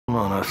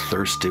on a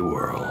thirsty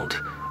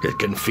world. It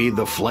can feed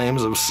the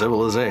flames of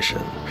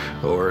civilization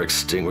or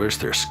extinguish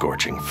their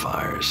scorching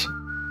fires.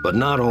 But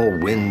not all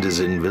wind is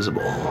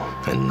invisible,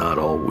 and not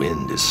all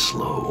wind is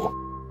slow.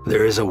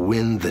 There is a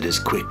wind that is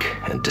quick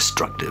and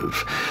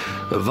destructive,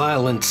 a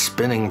violent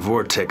spinning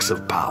vortex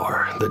of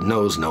power that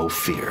knows no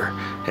fear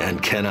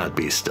and cannot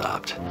be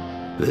stopped.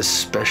 This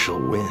special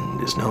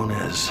wind is known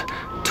as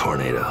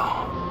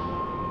tornado.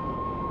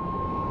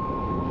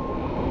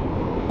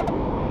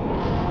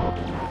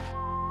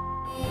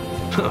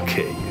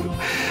 Okay,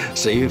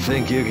 so you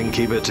think you can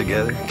keep it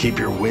together? Keep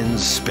your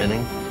winds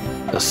spinning?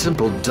 A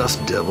simple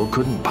dust devil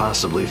couldn't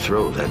possibly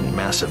throw that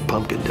massive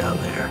pumpkin down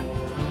there.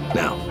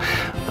 Now,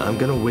 I'm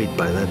gonna wait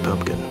by that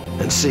pumpkin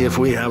and see if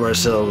we have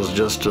ourselves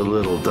just a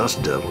little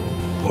dust devil,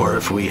 or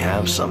if we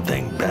have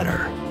something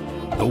better.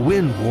 The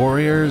Wind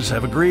Warriors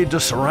have agreed to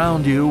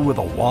surround you with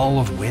a wall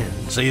of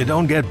wind so you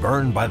don't get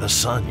burned by the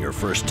sun your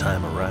first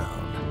time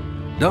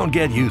around. Don't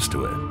get used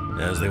to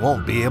it, as they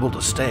won't be able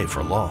to stay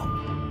for long.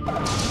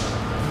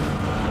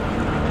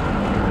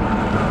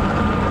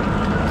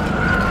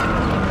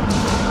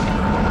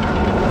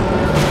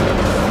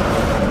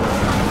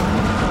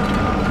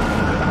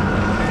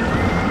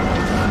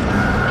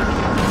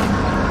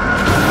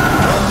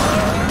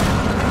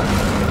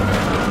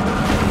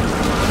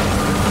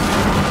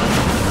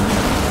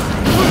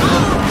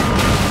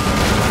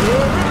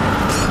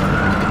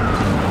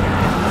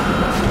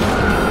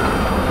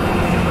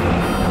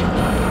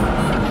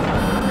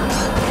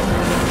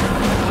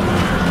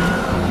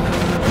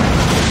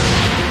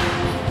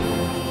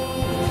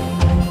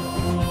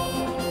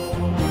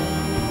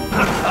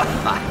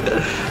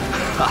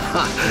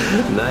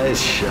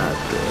 Nice shot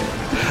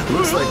there.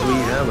 Looks like we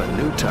have a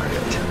new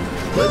target.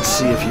 Let's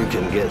see if you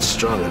can get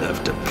strong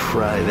enough to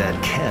pry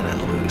that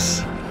cannon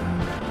loose.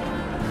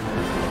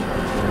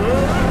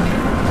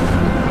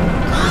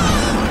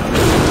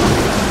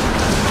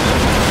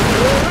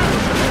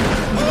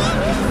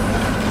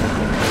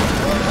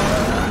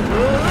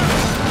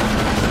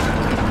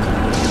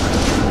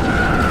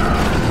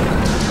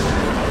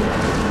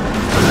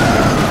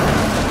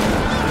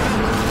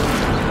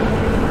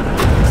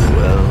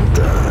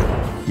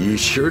 You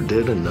sure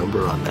did a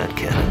number on that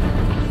cannon.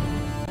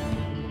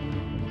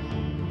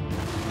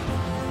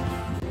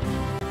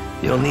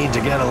 You'll need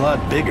to get a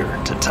lot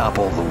bigger to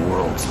topple the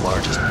world's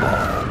largest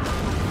ball.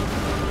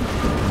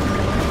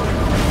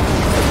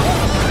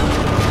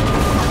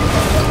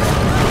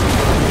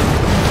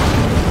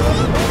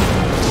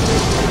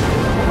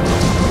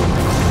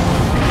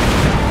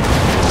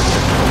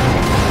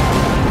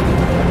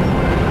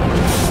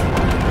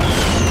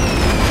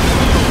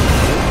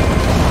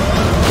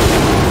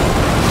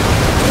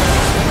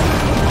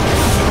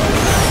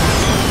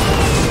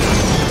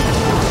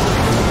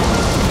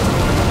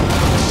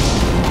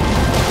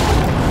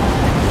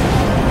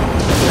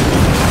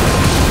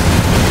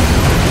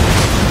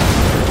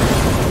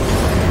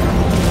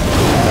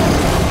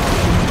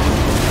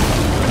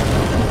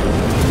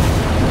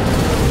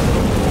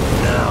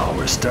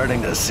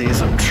 Starting to see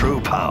some true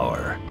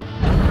power.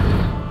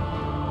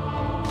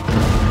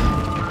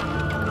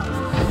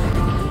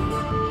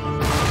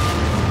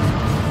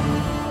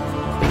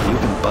 If you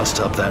can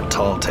bust up that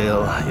tall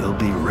tale, you'll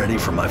be ready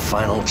for my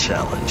final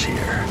challenge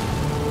here.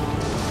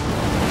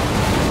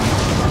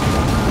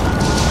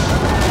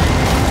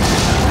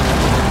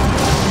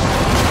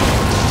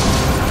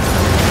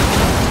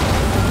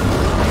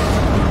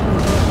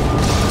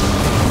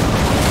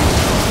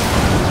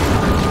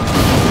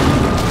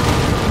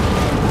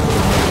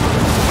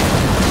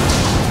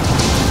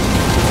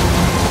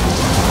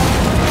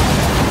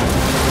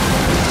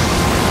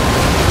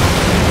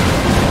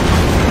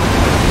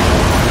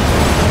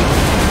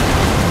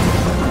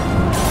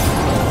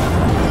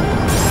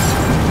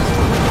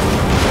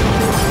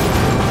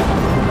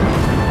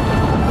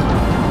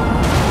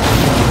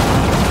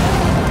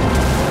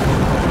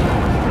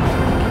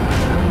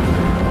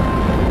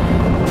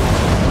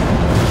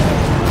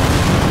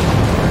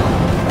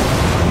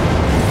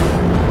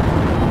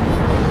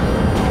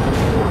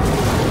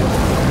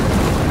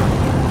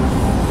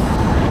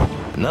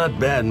 Not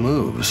bad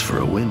moves for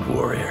a Wind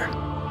Warrior.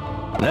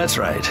 That's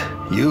right,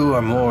 you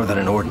are more than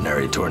an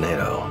ordinary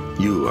tornado.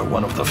 You are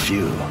one of the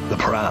few, the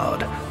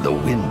proud, the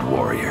Wind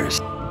Warriors.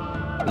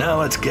 Now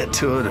let's get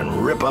to it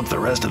and rip up the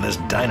rest of this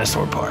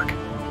dinosaur park.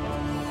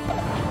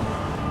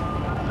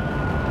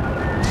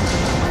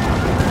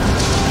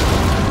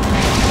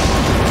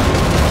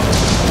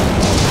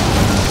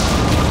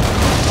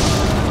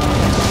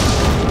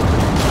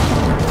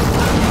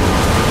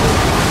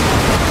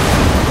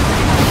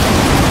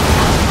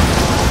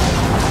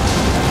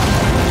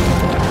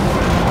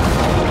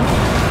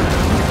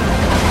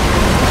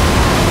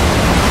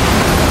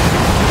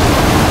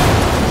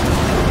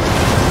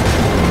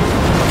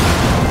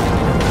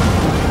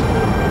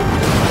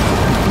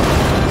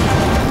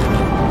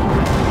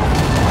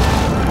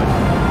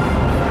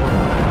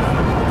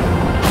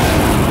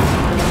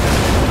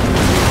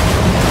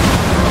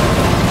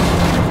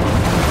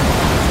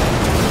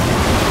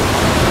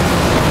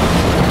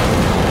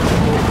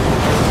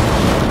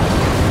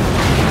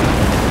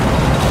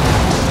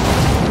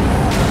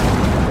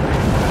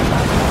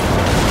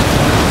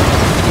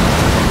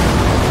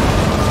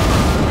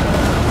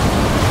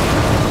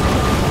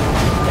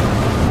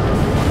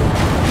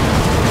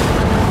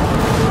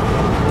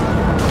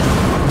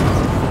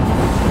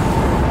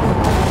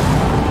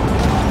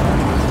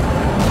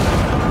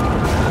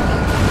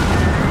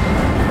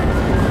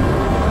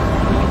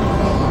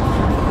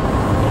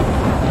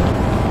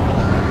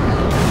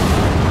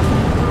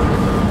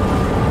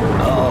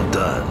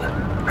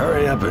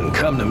 up and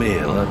come to me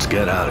and let's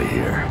get out of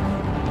here.